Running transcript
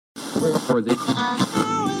Or they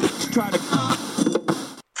try to.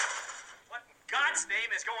 What in God's name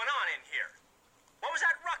is going on in here? What was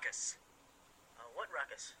that ruckus? What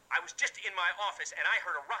ruckus? I was just in my office and I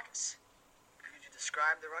heard a ruckus. Could you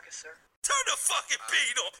describe the ruckus, sir? Turn the fucking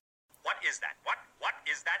beat up! What is that? What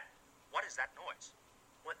is that? What is that noise?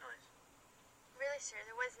 What noise? Really, sir,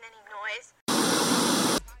 there wasn't any noise.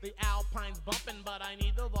 The Alpine's bumping, but I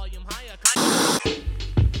need the volume higher.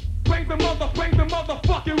 Bring the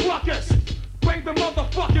motherfucking ruckus! Bring the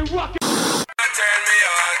motherfucking ruckus! Turn me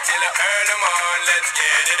on till I earn them on. Let's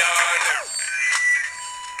get it on.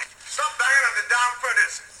 Stop banging on the damn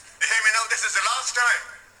furnace. You hear me now? This is the last time.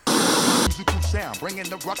 Musical sound, bringing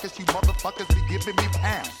the ruckus, you motherfuckers be giving me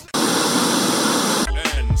pounds.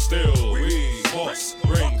 And still we must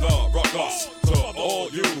bring the ruckus to all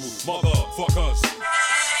you motherfuckers.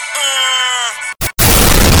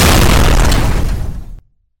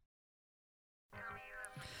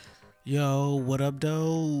 Yo, what up,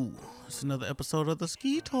 though? It's another episode of the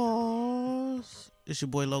Ski Toss. It's your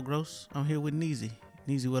boy Low Gross. I'm here with Neezy.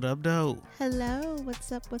 Neezy, what up, though? Hello,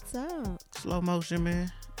 what's up, what's up? Slow motion,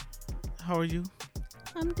 man. How are you?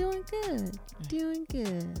 I'm doing good, doing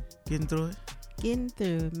good. Getting through it? Getting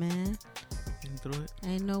through it, man. Getting through it?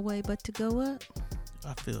 Ain't no way but to go up.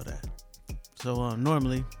 I feel that. So,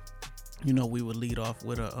 normally, you know, we would lead off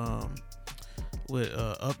with a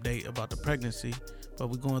update about the pregnancy. But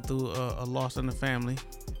we're going through a loss in the family.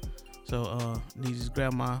 So Neezy's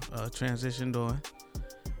grandma transitioned on.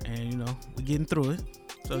 And, you know, we're getting through it.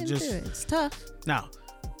 So Getting through it. It's tough. Now,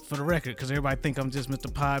 for the record, because everybody think I'm just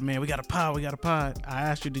Mr. Pod, man, we got a pod. I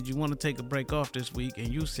asked you, did you want to take a break off this week? And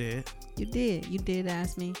you said. You did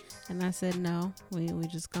ask me. And I said no. We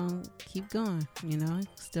just going to keep going. You know,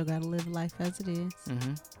 still got to live life as it is.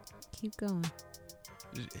 Mm-hmm. Keep going.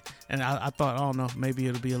 And I thought, I don't know, maybe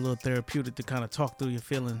it'll be a little therapeutic to kind of talk through your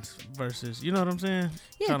feelings versus, you know what I'm saying?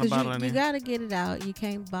 Yeah, because you got to get it out. You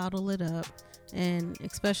can't bottle it up. And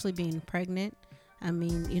especially being pregnant, I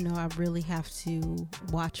mean, you know, I really have to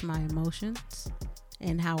watch my emotions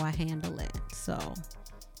and how I handle it. So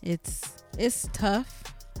it's tough.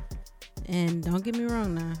 And don't get me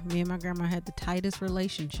wrong now, me and my grandma had the tightest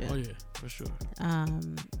relationship. Oh, yeah, for sure.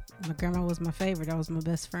 My grandma was my favorite. That was my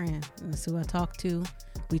best friend. And that's who I talk to.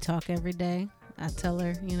 We talk every day. I tell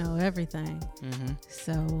her, you know, everything. Mm-hmm.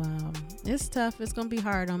 So it's tough. It's going to be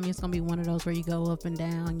hard on me. It's going to be one of those where you go up and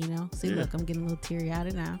down, you know. See, Look, I'm getting a little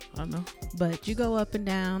teary-eyed now. I know. But you go up and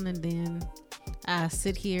down, and then I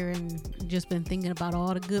sit here and just been thinking about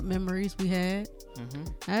all the good memories we had.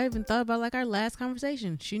 Mm-hmm. I even thought about, like, our last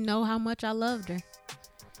conversation. She know how much I loved her.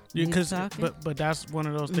 Yeah, but that's one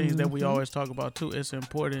of those things that we always talk about too. It's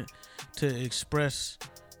important to express,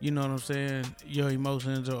 you know what I'm saying, your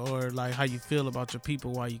emotions or like how you feel about your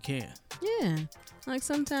people while you can. Yeah, like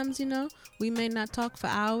sometimes, you know, we may not talk for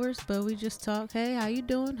hours, but we just talk. Hey, how you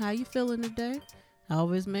doing? How you feeling today? I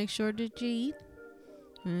always make sure that you eat.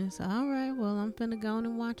 And it's all right. Well, I'm finna go on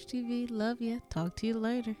and watch TV. Love you. Talk to you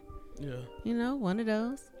later. Yeah. You know, one of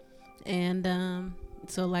those. And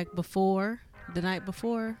so like the night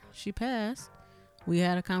before she passed, we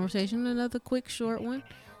had a conversation, another quick short one.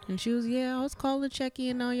 And she was, I was calling to check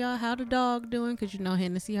in on y'all, how the dog doing, because, you know,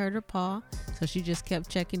 Hennessy hurt her paw. So she just kept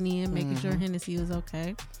checking in, making sure Hennessy was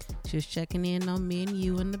okay. She was checking in on me and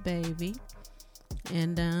you and the baby.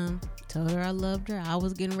 And told her I loved her. I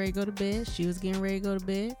was getting ready to go to bed. She was getting ready to go to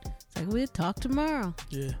bed. It's like, we'll talk tomorrow.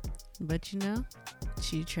 Yeah. But, you know,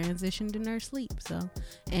 she transitioned in her sleep. So,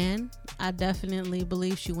 and I definitely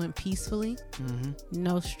believe she went peacefully. Mm-hmm.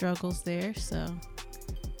 No struggles there. So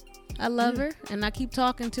I love her, and I keep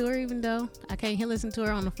talking to her, even though I can't listen to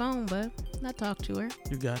her on the phone, but I talk to her.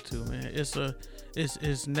 You got to, man.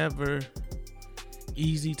 It's never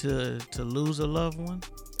easy to lose a loved one.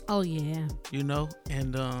 Oh yeah. You know,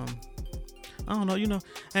 and I don't know, you know,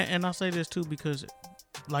 and I say this too because,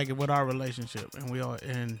 like with our relationship, and we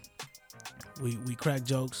crack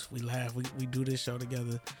jokes, we laugh, we do this show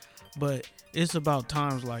together. But it's about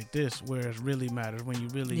times like this where it really matters, when you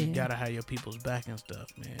really gotta have your people's back and stuff,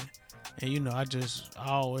 man. And you know, I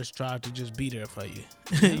always try to just be there for you.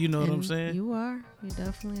 You know what I'm saying? You are. You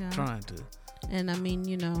definitely are. Trying to. And I mean,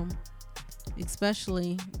 you know,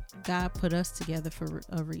 especially God put us together for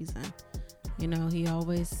a reason. You know, he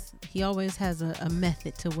always has a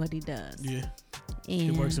method to what he does. Yeah. And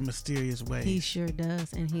he works in mysterious ways. He sure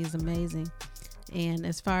does, and he's amazing. And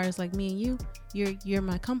as far as like me and you're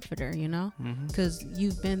my comforter, you know, because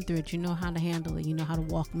you've been through it. You know how to handle it. You know how to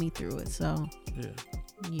walk me through it. So yeah,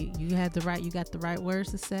 you got the right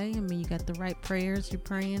words to say. I mean, you got the right prayers you're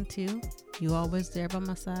praying too. You always there by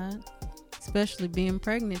my side, especially being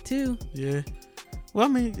pregnant too. Yeah. Well, I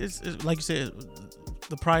mean, it's like you said,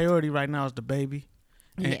 the priority right now is the baby,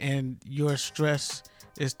 and your stress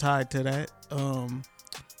is tied to that.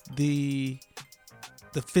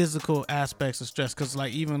 The physical aspects of stress, because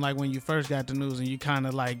like even like when you first got the news and you kind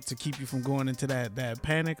of like to keep you from going into that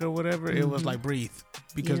panic or whatever, it was like breathe,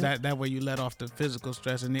 because that way you let off the physical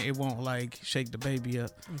stress and it won't like shake the baby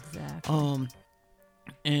up. Exactly.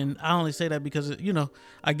 And I only say that because, you know,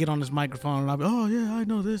 I get on this microphone and I'll be, oh yeah, I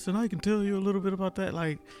know this and I can tell you a little bit about that.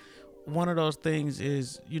 Like, one of those things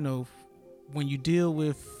is, you know, when you deal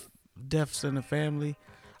with deaths in the family,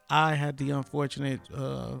 I had the unfortunate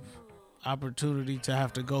opportunity to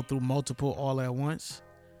have to go through multiple all at once.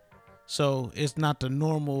 So it's not the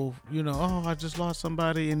normal, you know, oh, I just lost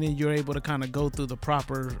somebody, and then you're able to kind of go through the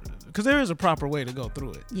proper, because there is a proper way to go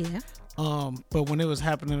through it. Yeah. But when it was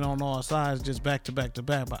happening on all sides, just back to back to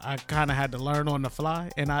back, but I kind of had to learn on the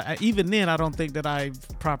fly. And I even then, I don't think that I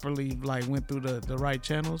properly like went through the right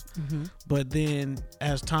channels. Mm-hmm. But then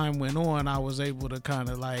as time went on, I was able to kind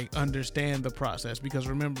of like understand the process, because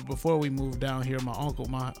remember, before we moved down here,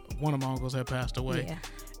 one of my uncles had passed away. Yeah.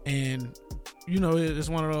 And you know, it's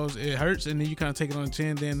one of those, it hurts, and then you kind of take it on the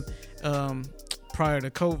chin. Then prior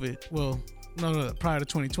to COVID, prior to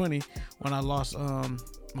 2020, when I lost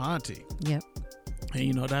my auntie. Yep. And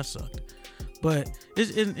you know, that sucked. But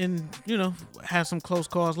it's in you know, had some close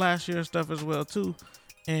calls last year and stuff as well too.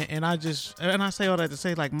 And I say all that to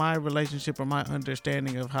say, like, my relationship or my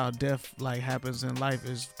understanding of how death like happens in life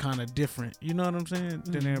is kind of different, you know what I'm saying,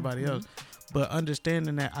 than everybody else. But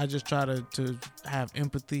understanding that, I just try to have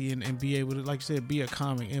empathy and be able to, like you said, be a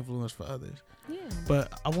calming influence for others. Yeah.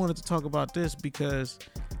 But I wanted to talk about this because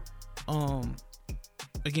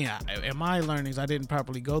again, in my learnings, I didn't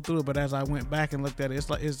properly go through it, but as I went back and looked at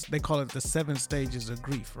it, they call it the 7 stages of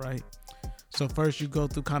grief, right? So first you go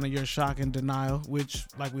through kind of your shock and denial, which,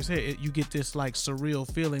 like we said, you get this like surreal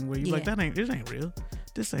feeling where you're like, this ain't real.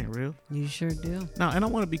 This ain't real. You sure do. Now, and I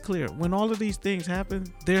want to be clear, when all of these things happen,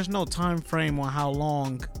 there's no time frame on how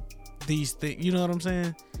long these things, you know what I'm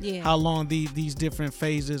saying? Yeah. How long these different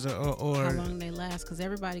phases or how long they last, because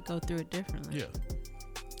everybody go through it differently. Yeah.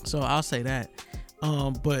 So I'll say that.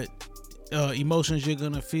 But emotions you're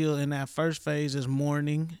gonna feel in that first phase is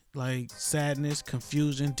mourning, like sadness,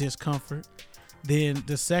 confusion, discomfort. Then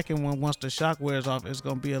the second one, once the shock wears off, it's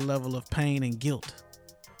gonna be a level of pain and guilt.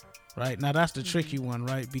 Right? Now that's the tricky one,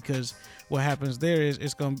 right? Because what happens there is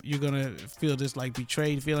you're gonna feel this like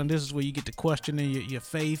betrayed feeling. This is where you get to questioning your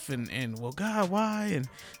faith and well, God, why? And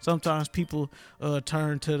sometimes people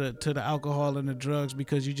turn to the alcohol and the drugs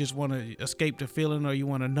because you just want to escape the feeling or you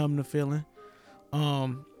want to numb the feeling.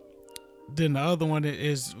 Then the other one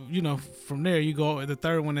is, you know, from there you go. The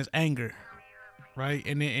third one is anger, right?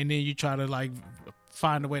 And then you try to like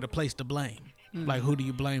find a way to place the blame. Like, who do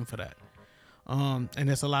you blame for that? And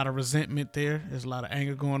there's a lot of resentment there. There's a lot of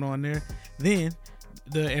anger going on there. Then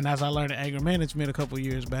and as I learned in anger management a couple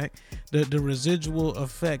years back, the residual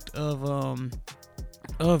effect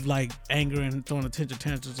of like anger and throwing attention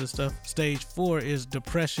tantrums and stuff, stage 4 is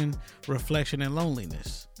depression, reflection, and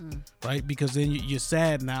loneliness. Right? Because then you're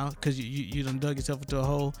sad now because you done dug yourself into a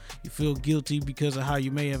hole. You feel guilty because of how you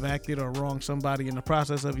may have acted or wronged somebody in the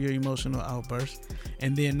process of your emotional outburst.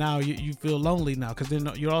 And then now you feel lonely now because then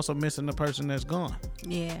you're also missing the person that's gone.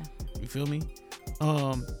 Yeah. You feel me?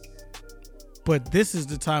 But this is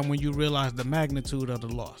the time when you realize the magnitude of the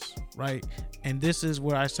loss, right? And this is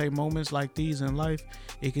where I say moments like these in life,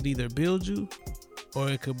 it could either build you or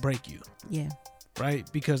it could break you. Yeah. Right?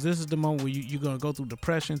 Because this is the moment where you're going to go through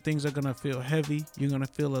depression. Things are going to feel heavy. You're going to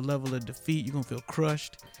feel a level of defeat. You're going to feel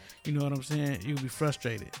crushed. You know what I'm saying? You'll be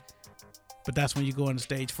frustrated. But that's when you go into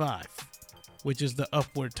stage 5, which is the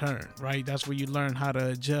upward turn, right? That's where you learn how to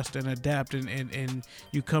adjust and adapt and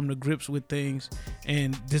you come to grips with things.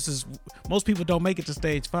 And this is, most people don't make it to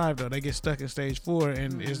stage 5 though. They get stuck in stage 4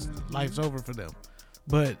 and life's over for them.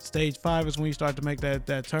 But stage 5 is when you start to make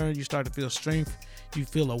that turn. You start to feel strength. You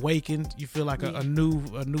feel awakened. You feel like a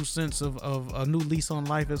new sense of a new lease on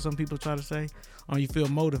life, as some people try to say. Or you feel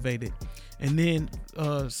motivated. And then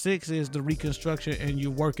 6 is the reconstruction, and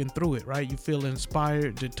you're working through it, right? You feel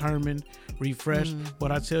inspired, determined, refreshed.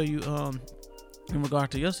 But I tell you, in regard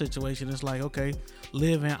to your situation, it's like, okay,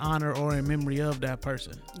 live in honor or in memory of that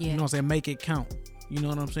person. Yeah. You know what I'm saying? Make it count. You know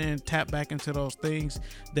what I'm saying? Tap back into those things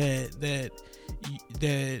that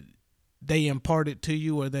they imparted to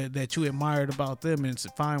you or that you admired about them, and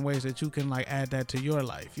find ways that you can like add that to your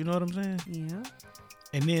life. You know what I'm saying? Yeah.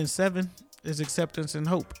 And then 7 is acceptance and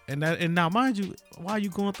hope. And now, mind you, while you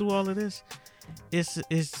going through all of this, it's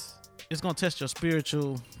gonna test your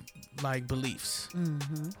spiritual like beliefs,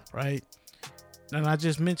 right? and I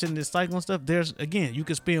just mentioned this cycle and stuff. There's, again, you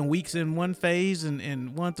could spend weeks in one phase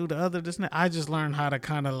and one through the other. This and that. I just learned how to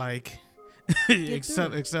kind of like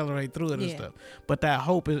accelerate through it and stuff. But that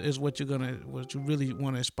hope is what you really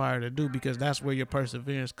want to aspire to do, because that's where your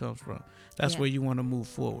perseverance comes from. That's where you want to move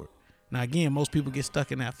forward. Now, again, most people get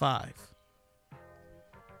stuck in that 5.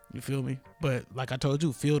 You feel me? But like I told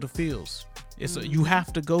you, feel the feels. It's you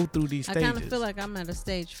have to go through these stages. I kind of feel like I'm at a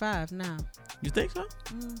stage 5 now. You think so?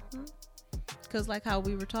 Mm-hmm. Because like how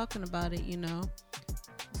we were talking about it, you know,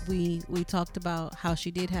 we talked about how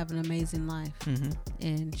she did have an amazing life,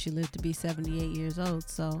 and she lived to be 78 years old.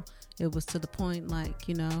 So it was to the point, like,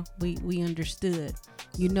 you know, we understood,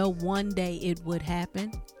 you know, one day it would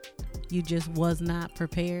happen. You just was not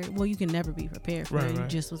prepared. Well, you can never be prepared for it. You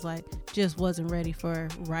just was like, just wasn't ready for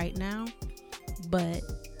right now. But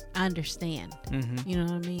I understand. You know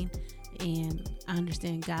what I mean? And I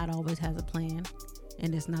understand God always has a plan.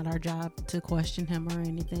 And it's not our job to question him or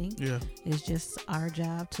anything. Yeah. It's just our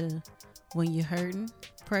job to, when you're hurting,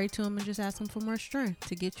 pray to him and just ask him for more strength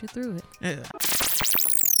to get you through it. Yeah.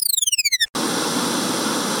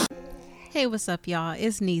 Hey, what's up, y'all?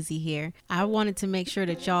 It's Neezy here. I wanted to make sure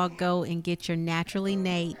that y'all go and get your Naturally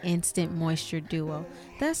Nay Instant Moisture Duo.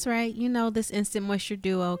 That's right. You know, this Instant Moisture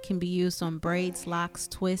Duo can be used on braids, locks,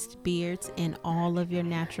 twists, beards, and all of your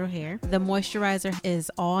natural hair. The moisturizer is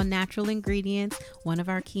all natural ingredients. One of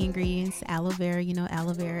our key ingredients, aloe vera. You know,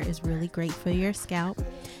 aloe vera is really great for your scalp.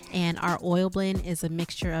 And our oil blend is a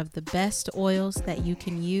mixture of the best oils that you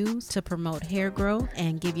can use to promote hair growth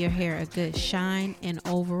and give your hair a good shine and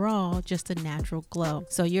overall just a natural glow.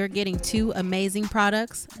 So you're getting 2 amazing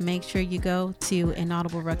products. Make sure you go to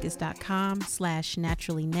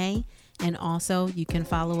inaudibleruckus.com/naturallynay. And also you can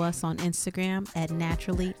follow us on Instagram at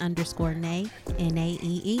naturally_nay,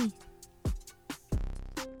 NAEE.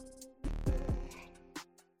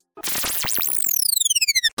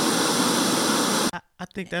 I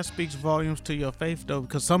think that speaks volumes to your faith, though,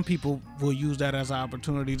 because some people will use that as an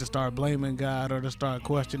opportunity to start blaming God or to start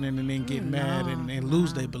questioning and then get mad and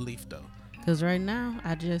lose their belief, though. Because right now,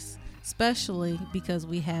 especially because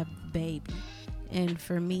we have baby. And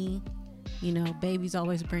for me, you know, babies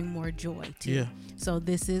always bring more joy, too. Yeah. So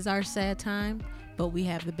this is our sad time, but we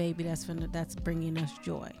have the baby that's bringing us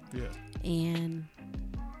joy. Yeah. And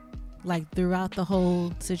like throughout the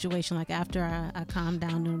whole situation, like after I calmed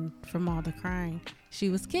down from all the crying, she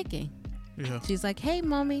was kicking. Yeah. She's like, "Hey,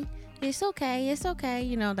 mommy, it's okay. It's okay."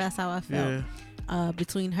 You know, that's how I felt. Yeah.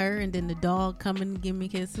 Between her and then the dog coming to give me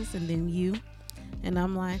kisses and then you. And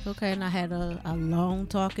I'm like, okay. And I had a long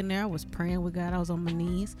talk in there. I was praying with God. I was on my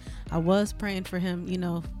knees. I was praying for him, you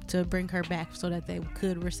know, to bring her back so that they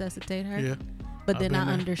could resuscitate her. Yeah. But then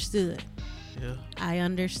I understood. Yeah. I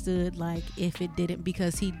understood, like, if it didn't,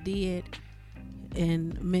 because he did,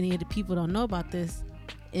 and many of the people don't know about this,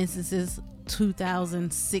 instances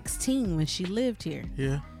 2016 when she lived here.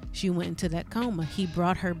 Yeah. She went into that coma. He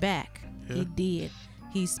brought her back. Yeah. He did.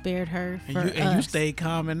 He spared her for us. And you stayed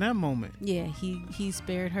calm in that moment. Yeah, he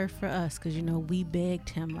spared her for us because, you know, we begged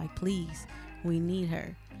him, like, please, we need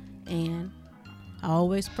her. And I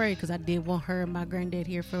always prayed because I did want her and my granddad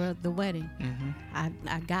here for the wedding.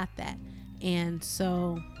 I got that. And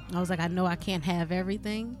so I was like, I know I can't have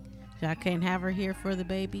everything. So I can't have her here for the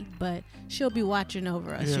baby, but she'll be watching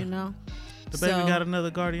over us, you know? The baby got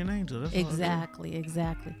another guardian angel. That's exactly.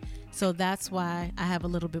 So that's why I have a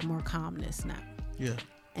little bit more calmness now. Yeah.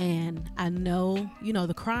 And I know, you know,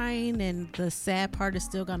 the crying and the sad part is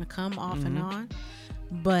still going to come off and on.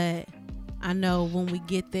 But I know when we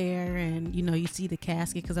get there and, you know, you see the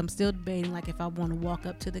casket, because I'm still debating, like, if I want to walk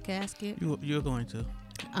up to the casket. You're going to. You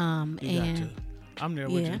got to. I'm there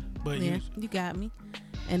with you. But you got me.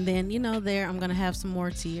 And then, you know, I'm going to have some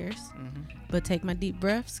more tears. But take my deep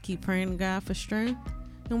breaths, keep praying to God for strength,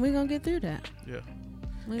 and we're going to get through that. Yeah.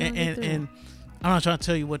 And I'm not trying to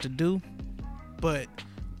tell you what to do, but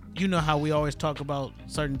you know how we always talk about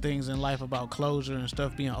certain things in life about closure and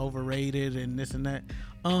stuff being overrated and this and that.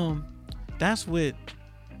 That's when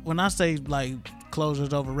I say, like, closure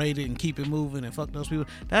is overrated and keep it moving and fuck those people,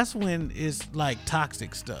 that's when it's like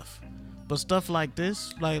toxic stuff. But stuff like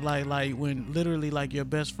this, like when literally, like, your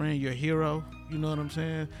best friend, your hero, you know what I'm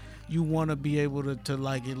saying? You want to be able to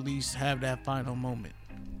like at least have that final moment.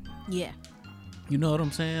 Yeah. You know what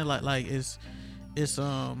I'm saying? Like it's just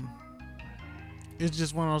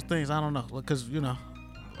one of those things. I don't know, because, you know,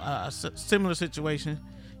 a similar situation,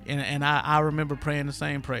 and I remember praying the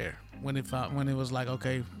same prayer when it was like,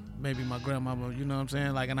 okay, maybe my grandmama, you know what I'm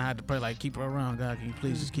saying? Like, and I had to pray, like, keep her around. God, can you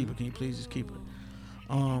please just keep her? Can you please just keep her?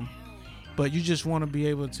 But you just want to be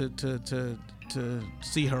able to to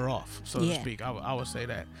see her off, so Yeah. to speak. I would say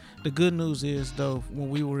that. The good news is though, when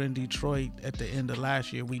we were in Detroit at the end of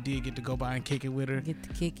last year, we did get to go by and kick it with her. Get to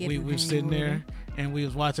kick it. We and were hang sitting with there her. and we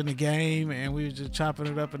was watching the game and we was just chopping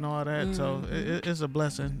it up and all that. So it's a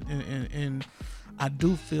blessing, and I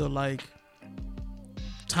do feel like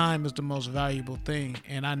time is the most valuable thing.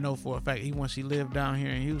 And I know for a fact, even when she lived down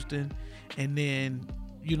here in Houston, and then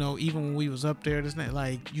even when we was up there,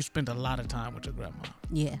 like you spent a lot of time with your grandma.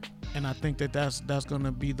 Yeah. And I think that's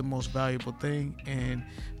gonna be the most valuable thing, and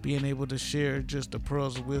being able to share just the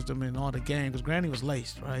pearls of wisdom and all the game, because Granny was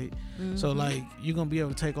laced, right? So like you're gonna be able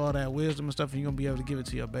to take all that wisdom and stuff, and you're gonna be able to give it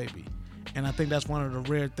to your baby. And I think that's one of the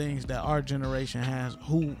rare things that our generation has,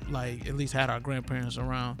 who like at least had our grandparents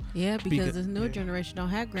around. Yeah, because this newer generation don't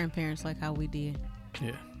have grandparents like how we did.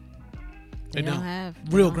 Yeah. They don't have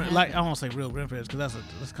real they don't have like it. I don't say real grandparents because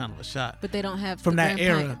that's kind of a shot. But they don't have from the that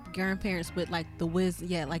era. grandparents with like the wisdom.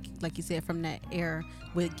 Yeah, like you said, from that era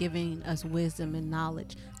with giving us wisdom and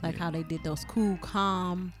knowledge, like how they did those cool,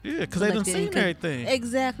 calm. Yeah, because they done seen everything.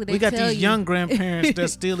 Exactly. They we got tell these young grandparents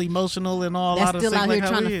that's still emotional and all that's out still of out like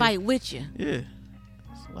here trying to fight with you. Yeah,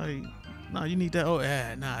 it's like, no, you need that. Oh,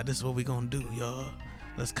 yeah, nah, this is what we gonna do, y'all.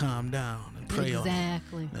 Let's calm down and pray on it.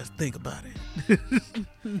 Exactly. Let's think about it.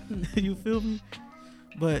 You feel me?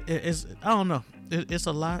 But it's I don't know. It's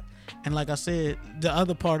a lot, and like I said, the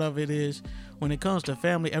other part of it is when it comes to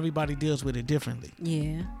family, everybody deals with it differently.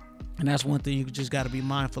 Yeah. And that's one thing you just got to be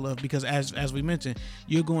mindful of, because as we mentioned,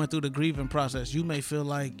 you're going through the grieving process. You may feel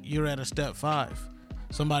like you're at a step 5.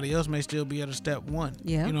 Somebody else may still be at a step 1.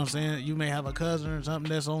 Yeah. You know what I'm saying? You may have a cousin or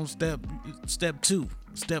something that's on step 2,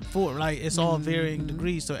 step 4. Like it's all varying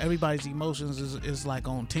degrees. So everybody's emotions is like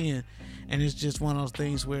on 10. And it's just one of those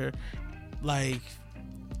things where like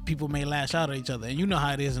people may lash out at each other. And you know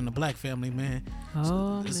how it is in the black family, man.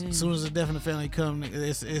 Oh, As man. soon as the death in the family come,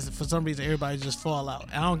 it's for some reason everybody just fall out.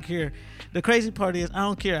 I don't care. The crazy part is I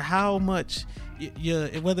don't care how much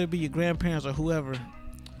whether it be your grandparents or whoever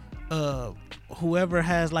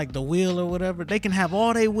has like the will or whatever, they can have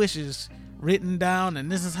all their wishes written down,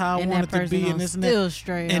 and this is how I And want that it to be, person and this and still that.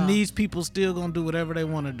 straight And off. these people still gonna do whatever they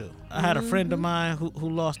want to do. I had a friend of mine who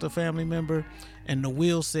lost a family member, and the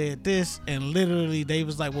will said this, and literally they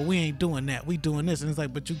was like, well, we ain't doing that, we doing this. And it's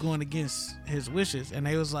like, but you going against his wishes. And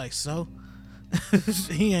they was like, so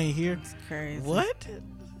he ain't here. It's crazy. What?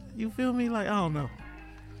 You feel me? Like, I don't know.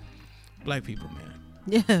 Black people, man.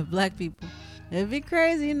 Yeah, black people. It'd be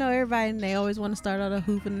crazy, everybody, they always want to start out a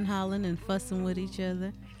hooping and hollering and fussing with each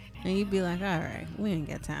other. And you'd be like, all right, we ain't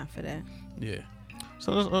got time for that. Yeah.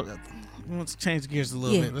 So let's change gears a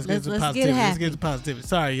little Yeah, bit. Let's let's get to get positivity. Let's happy. get to positivity.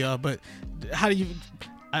 Sorry, y'all, but how do you?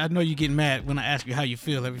 I know you get mad when I ask you how you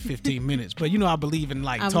feel every 15 minutes, but I believe in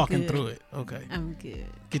like I'm talking good. through it. Okay. I'm good.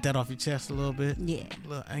 Get that off your chest a little bit. Yeah. A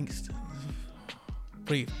little angst.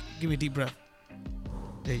 Breathe. Give me a deep breath.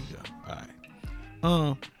 There you go. All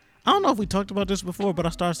right. I don't know if we talked about this before, but I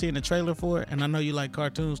started seeing the trailer for it, and I know you like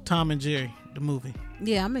cartoons. Tom and Jerry, the movie.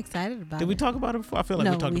 Yeah, I'm excited about it. Did we talk about it before? I feel like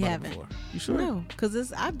No, we talked we about haven't. it before. You sure? No,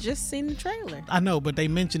 because I've just seen the trailer. I know, but they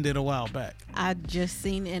mentioned it a while back. I just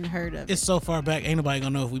seen and heard of it. It's so far back, ain't nobody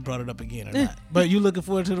gonna know if we brought it up again or not. But you looking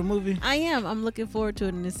forward to the movie? I am. I'm looking forward to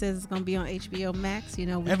it, and it says it's gonna be on HBO Max. We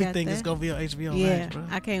Everything got is that. gonna be on HBO Yeah, Max, bro.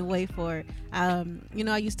 I can't wait for it. I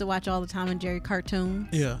used to watch all the Tom and Jerry cartoons.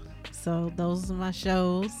 Yeah. So those are my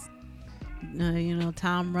shows.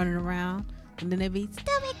 Tom running around, and then they be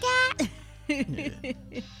stupid cat.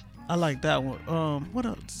 Yeah. I like that one. What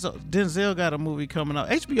else? So Denzel got a movie coming out.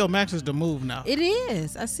 HBO Max is the move now. It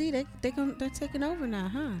is. I see they're taking over now,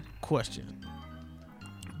 huh? Question: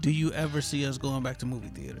 do you ever see us going back to movie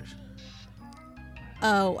theaters?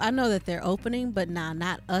 Oh, I know that they're opening, but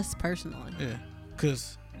not us personally. Yeah,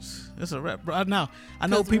 cause it's a wrap. Bro. Now I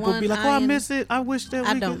know 'Cause people be one, like, "Oh, I miss it. I wish that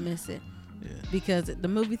I we don't could." miss it. Yeah. Because the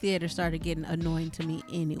movie theater started getting annoying to me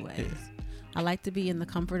anyways. Yeah. I like to be in the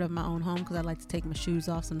comfort of my own home because I like to take my shoes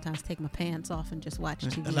off, sometimes take my pants off and just watch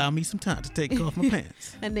TV. Allow me some time to take off my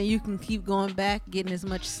pants. And then you can keep going back, getting as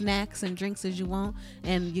much snacks and drinks as you want.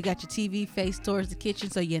 And you got your TV faced towards the kitchen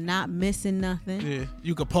so you're not missing nothing. Yeah,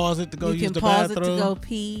 you can pause it to go You use can the pause bathroom. it to go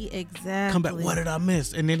pee. Exactly. Come back. What did I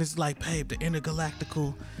miss? And then it's like, babe, the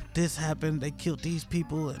intergalactical. This happened. They killed these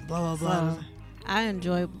people and blah blah blah. So, I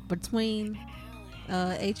enjoy between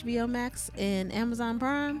HBO Max and Amazon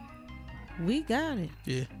Prime. We got it.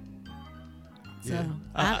 Yeah. So Yeah.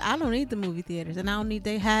 I don't need the movie theaters, and I don't need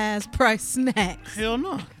their highest price snacks. Hell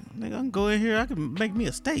no. Nigga, I can go in here. I can make me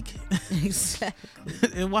a steak Exactly.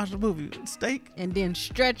 and watch the movie. Steak, And then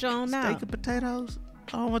stretch on steak out. and potatoes.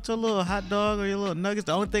 I don't want your little hot dog or your little nuggets.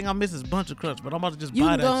 The only thing I miss is Bunch of Crunch, but I'm about to just You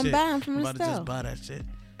buy can that go and shit. buy 'em from I'm the about to just store. buy that shit.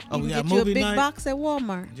 Oh, you we can got get you a movie big night. box at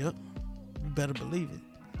Walmart. Yep, you better believe it.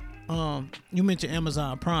 You mentioned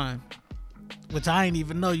Amazon Prime, which I ain't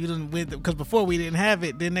even know you didn't with because before we didn't have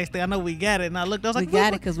it. Then next thing I know we got it, and I looked. I was We like,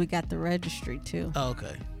 got it because we got the registry too. Oh,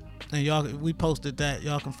 okay. And y'all, we posted that.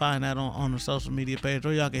 Y'all can find that on the social media page,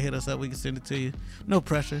 or y'all can hit us up. We can send it to you. No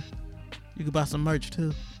pressure. You can buy some merch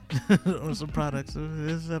too, or some products.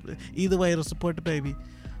 Either way, it'll support the baby.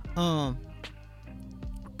 But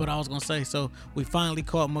I was gonna say, so we finally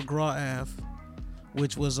caught McGraw Ave,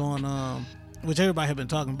 which was on, which everybody had been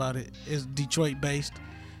talking about. It is Detroit based.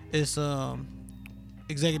 It's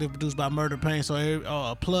executive produced by Murder Pain.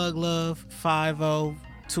 So Plug Love, 5-0,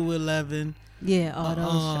 211. Yeah, all those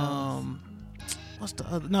shows. What's the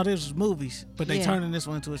other? No, there's movies, but they turning this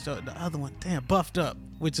one into a show. The other one, damn, Buffed Up,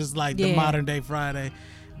 which is like the modern day Friday.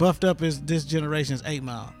 Buffed Up is this generation's 8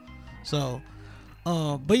 Mile. So,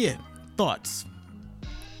 but yeah, thoughts.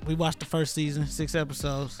 We watched the first season, 6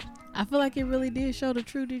 episodes. I feel like it really did show the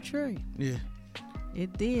true Detroit. Yeah.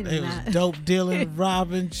 It did. It was dope dealing,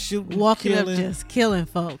 robbing, shooting, walking killing, up just killing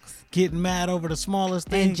folks. Getting mad over the smallest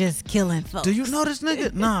thing. And just killing folks. Do you know this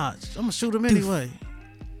nigga? Nah, I'm gonna shoot him anyway.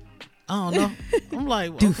 I don't know. I'm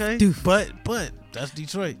like, okay. But that's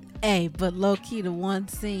Detroit. Hey, but low key, the one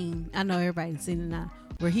scene, I know everybody's seen it now,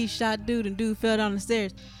 where he shot dude and dude fell down the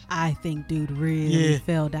stairs. I think dude really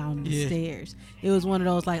fell down the stairs. It was one of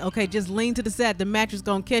those like, okay, just lean to the side, the mattress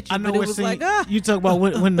gonna catch you. I know but it was like, You talk about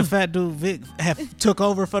when the fat dude Vic took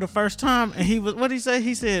over for the first time, and he was, what did he say?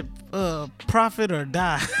 He said, profit or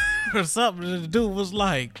die or something. And the dude was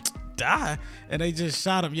like, die, and they just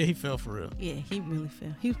shot him. Yeah, he fell for real. Yeah, he really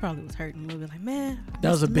fell. He probably was hurting a little bit. Like, man, that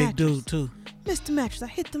was a big dude too. Mr. Mattress, I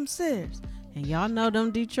hit them stairs, and y'all know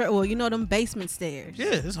them Detroit. Well, you know them basement stairs.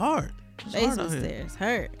 Yeah, it's hard. Basement stairs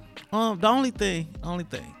hurt. The only thing,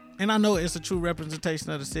 and I know it's a true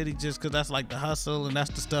representation of the city just because that's like the hustle and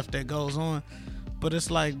that's the stuff that goes on. But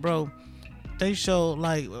it's like, bro, they show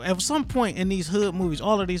like at some point in these hood movies,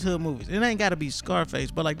 all of these hood movies, it ain't got to be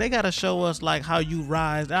Scarface, but like they got to show us like how you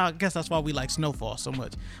rise. I guess that's why we like Snowfall so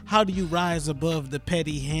much. How do you rise above the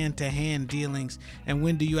petty hand-to-hand dealings, and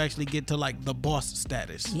when do you actually get to like the boss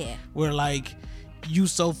status? Yeah. Where like you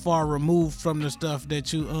so far removed from the stuff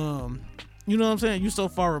that you you know what I'm saying? You so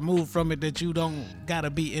far removed from it that you don't gotta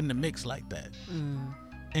be in the mix like that.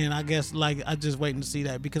 And I guess like I just waiting to see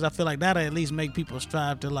that, because I feel like that'll at least make people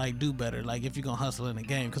strive to like do better. Like if you're gonna hustle in the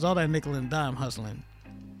game, because all that nickel and dime hustling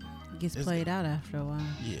gets played out after a while.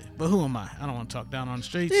 Yeah, but who am I? I don't want to talk down on the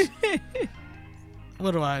streets.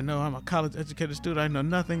 What do I know? I'm a college educated student. I know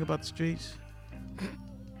nothing about the streets.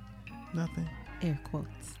 Nothing. Air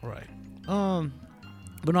quotes. Right.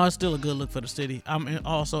 But no, it's still a good look for the city. I'm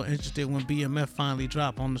also interested when BMF finally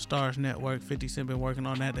drop on the Stars Network. 50 Cent been working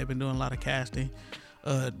on that. They've been doing a lot of casting.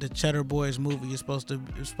 The Cheddar Boys movie is supposed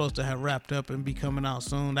to have wrapped up and be coming out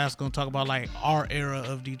soon. That's gonna talk about like our era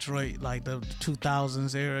of Detroit, like the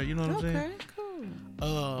 2000s era. You know what I'm saying? Okay,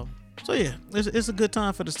 cool. So yeah, it's a good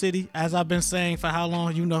time for the city. As I've been saying for how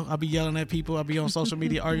long, you know, I'll be yelling at people. I'll be on social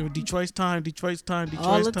media arguing Detroit's time, Detroit's time, Detroit's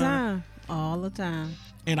all the time. All the time.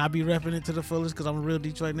 And I be repping it to the fullest because I'm a real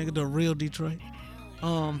Detroit nigga, the real Detroit.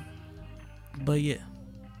 But yeah,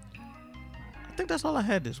 I think that's all I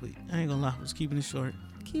had this week. I ain't gonna lie, I was keeping it short.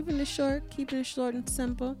 Keeping it short and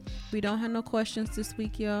simple. We don't have no questions this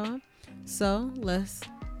week, y'all. So let's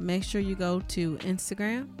make sure you go to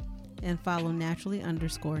Instagram and follow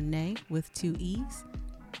naturally_nay with 2 E's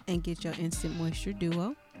and get your Instant Moisture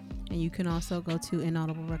Duo. And you can also go to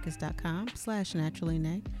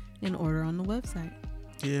inaudiblerecords.com/naturallynay and order on the website.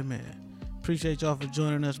 Yeah, man. Appreciate y'all for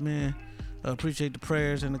joining us, man. Appreciate the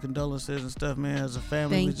prayers and the condolences and stuff, man. As a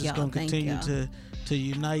family, we're just gonna continue to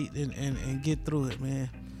unite and get through it,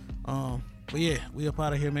 man. But yeah, we up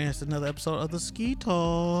out of here, man. It's another episode of the Ski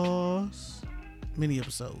Toss. Mini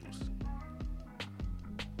episodes.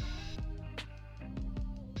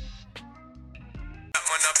 I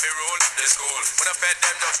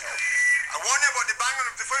warned you about the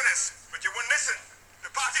banging of the furnace, but you wouldn't listen. The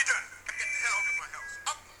party done.